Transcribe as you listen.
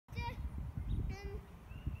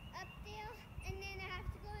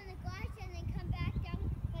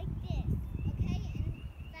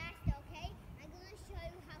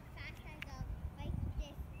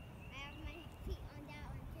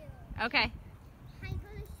Okay. I'm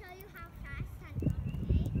going to show you how fast I'm going,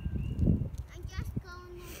 okay? I'm just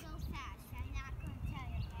going to go fast. I'm not going to tell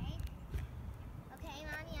you, okay? Okay,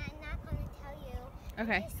 Mommy, I'm not going to tell you.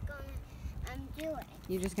 Okay. I'm just going to do it.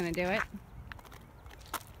 You're just going to do it?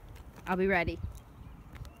 I'll be ready.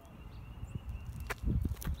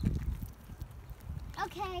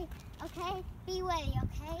 Okay, okay? Be ready,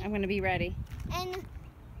 okay? I'm going to be ready. And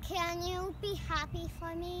can you be happy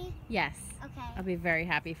for me? Yes. Okay. I'll be very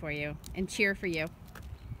happy for you and cheer for you.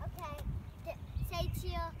 Okay. Say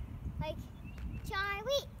cheer like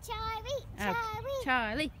Charlie, Charlie, Charlie.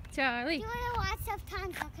 Charlie, Charlie. Do it lots of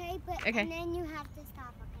times, okay? But Okay. and then you have to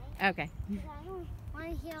stop, okay? Okay. 'Cause I don't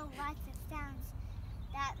want to hear lots of sounds.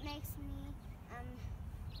 That makes me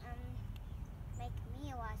make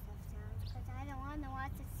me lots of sounds. Because I don't want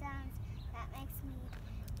lots of sounds. That makes me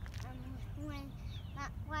when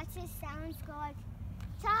lots of sounds go like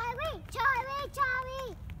Charlie, Charlie,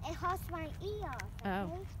 Charlie. It hurts my ears. Okay?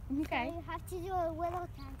 Oh. Okay. So you have to do a little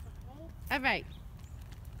times, okay? All right.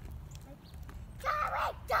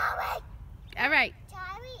 Charlie, Charlie. All right.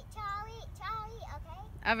 Charlie, Charlie, Charlie, okay?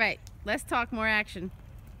 All right. Let's talk more action.